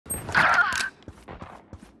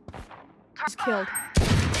Killed.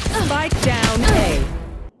 Spike down A.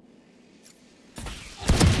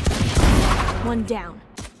 One down.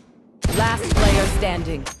 Last player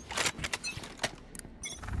standing.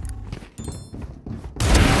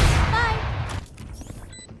 Bye.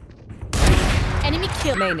 Enemy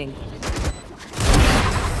kill. Remaining.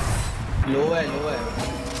 Low है.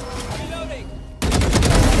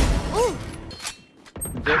 Ooh.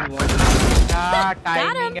 Dead one.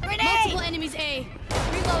 Got him. Multiple enemies A.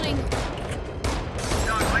 Reloading.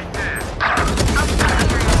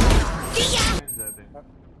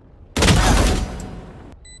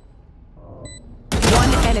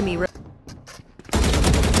 One enemy.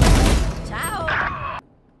 Ciao.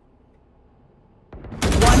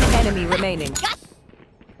 One enemy remaining.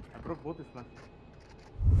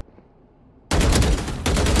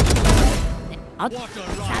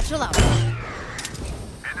 Satchel out.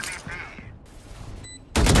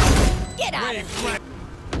 Get out of here.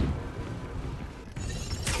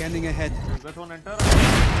 Scanning ahead. Got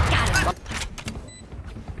him.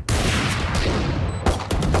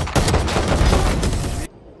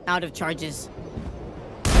 Out of charges.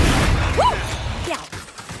 Woo! Yeah.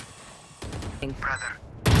 Brother.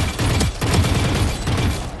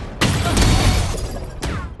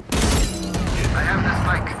 I have the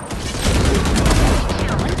spike.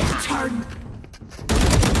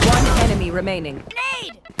 One enemy remaining.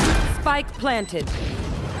 Grenade! Spike planted.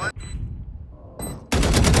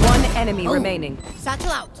 One enemy remaining.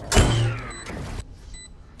 Satchel out.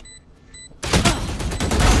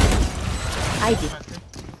 I did.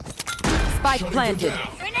 Spike planted.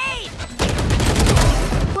 Grenade!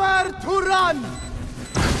 Where to run?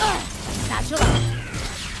 Satchel out.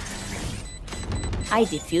 I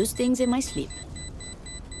defuse things in my sleep.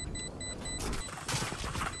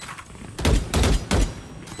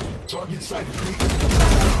 Target sighted.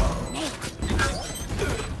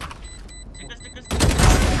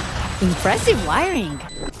 Impressive wiring.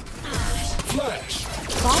 Flash.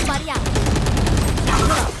 Bomb buddy out.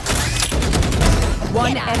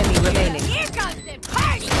 One enemy remaining. Here comes the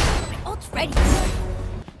party. My ult's ready.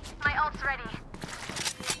 My ult's ready.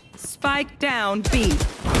 Spike down B.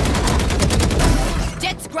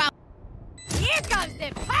 Jet's ground. Here comes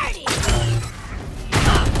the party.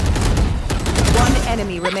 One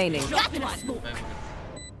enemy remaining. Got one.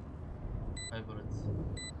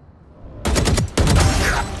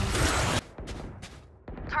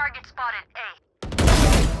 Target spotted. A.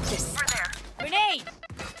 Yes. We're there. Grenade.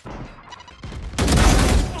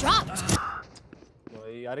 Dropped.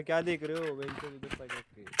 यार क्या देख रहे हो? Went कर इधर side रख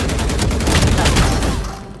के.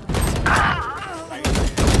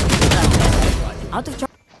 Out of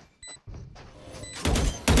charge.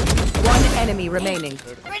 One enemy remaining.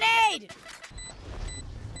 Grenade.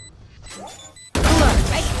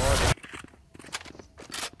 Right.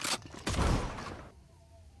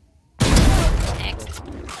 Next.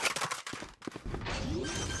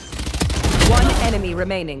 One enemy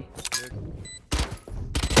remaining.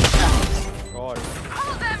 God.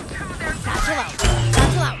 Pull them to their Satchel out.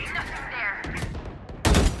 Satchel out. nothing there.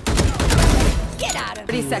 Get out of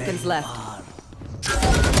 30 seconds left.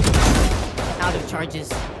 Out of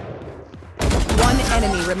charges. One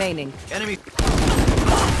enemy remaining. Enemy.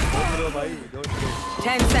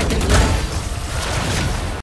 10 seconds left.